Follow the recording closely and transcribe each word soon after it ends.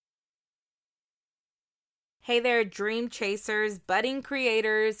Hey there, dream chasers, budding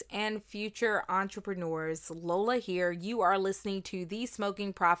creators, and future entrepreneurs. Lola here. You are listening to the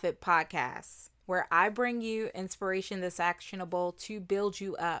Smoking Profit Podcast, where I bring you inspiration that's actionable to build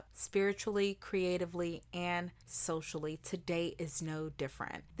you up spiritually, creatively, and socially. Today is no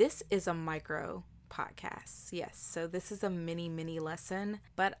different. This is a micro podcast. Yes, so this is a mini lesson,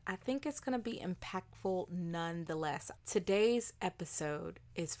 but I think it's going to be impactful nonetheless. Today's episode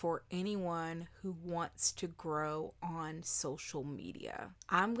is for anyone who wants to grow on social media.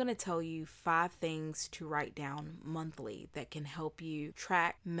 I'm going to tell you 5 things to write down monthly that can help you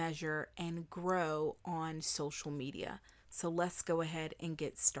track, measure, and grow on social media. So let's go ahead and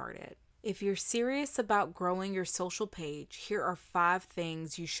get started. If you're serious about growing your social page, here are 5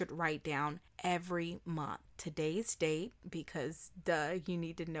 things you should write down every month. Today's date, because you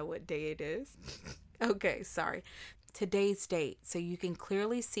need to know what day it is. Okay, sorry. Today's date, so you can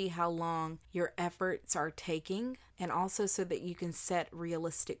clearly see how long your efforts are taking, and also so that you can set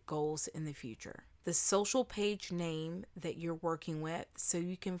realistic goals in the future. The social page name that you're working with, so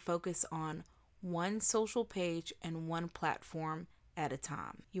you can focus on one social page and one platform at a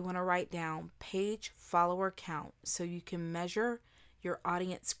time. You want to write down page follower count so you can measure your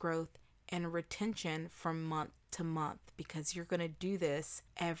audience growth and retention from month to month, because you're going to do this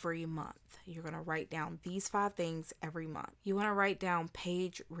every month. You're going to write down these 5 things every month. You want to write down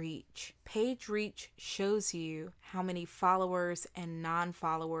page reach. Page reach shows you how many followers and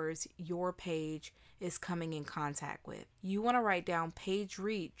non-followers your page is coming in contact with. You want to write down page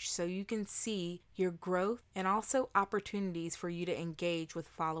reach so you can see your growth and also opportunities for you to engage with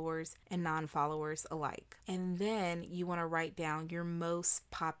followers and non-followers alike. And then you want to write down your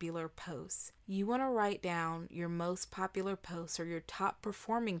most popular posts. You want to write down your most popular posts or your top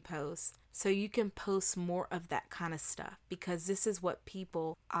performing posts so you can post more of that kind of stuff, because this is what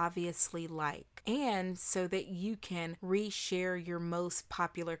people obviously like. And so that you can reshare your most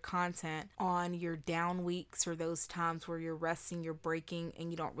popular content on your down weeks or those times where you're resting, you're breaking,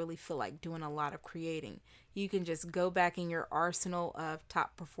 and you don't really feel like doing a lot of creating. You can just go back in your arsenal of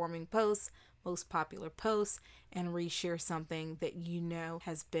top performing posts, most popular posts, and reshare something that you know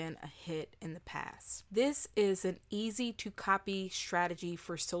has been a hit in the past. This is an easy to copy strategy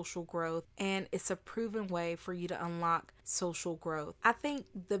for social growth, and it's a proven way for you to unlock social growth. I think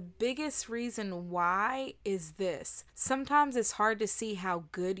the biggest reason why is this. Sometimes it's hard to see how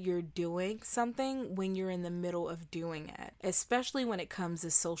good you're doing something when you're in the middle of doing it, especially when it comes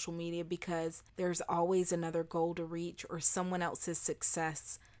to social media, because there's always another goal to reach or someone else's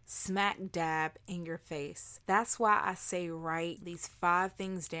success smack dab in your face. That's why I say write these 5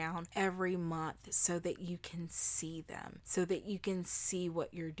 things down every month so that you can see them, so that you can see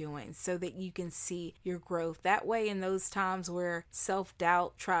what you're doing, so that you can see your growth. That way, in those times where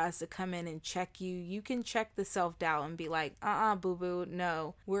self-doubt tries to come in and check you, you can check the self-doubt and be like, boo-boo,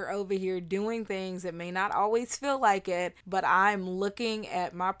 no, we're over here doing things that may not always feel like it, but I'm looking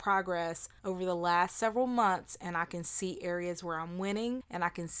at my progress over the last several months, and I can see areas where I'm winning, and I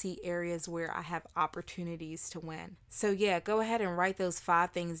can see areas where I have opportunities to win. So yeah, go ahead and write those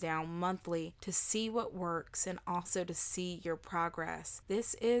 5 things down monthly to see what works and also to see your progress.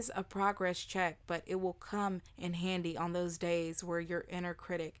 This is a progress check, but it will come in handy on those days where your inner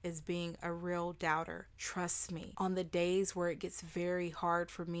critic is being a real doubter. Trust me, on the days where it gets very hard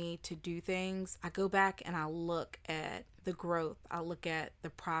for me to do things, I go back and I look at the growth. I look at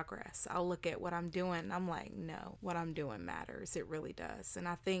the progress. I look at what I'm doing. I'm like, no, what I'm doing matters. It really does. And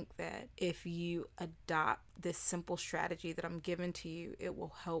I think that if you adopt this simple strategy that I'm giving to you, it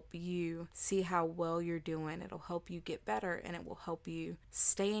will help you see how well you're doing. It'll help you get better, and it will help you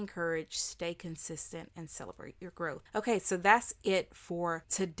stay encouraged, stay consistent, and celebrate your growth. Okay, so that's it for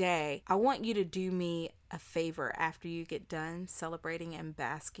today. I want you to do me a favor after you get done celebrating and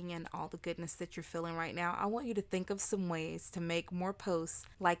basking in all the goodness that you're feeling right now. I want you to think of some ways to make more posts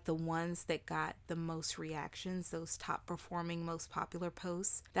like the ones that got the most reactions, those top performing, most popular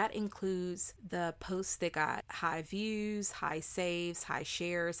posts. That includes the posts that got high views, high saves, high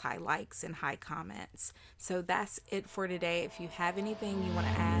shares, high likes, and high comments. So that's it for today. If you have anything you want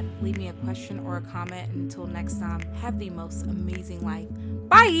to add, leave me a question or a comment. Until next time, have the most amazing life.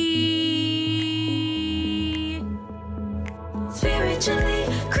 Bye! Spiritually,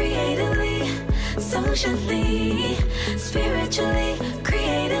 creatively, socially. Spiritually,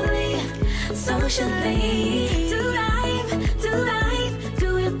 creatively, socially. Do life,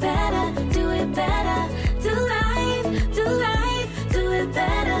 do it better, do it better. Do life, do it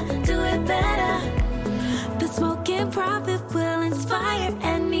better, do it better. The Smoking Profit will inspire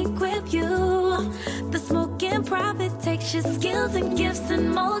and equip you. The Smoking Profit takes your skills and gifts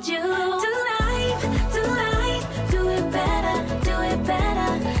and mold you.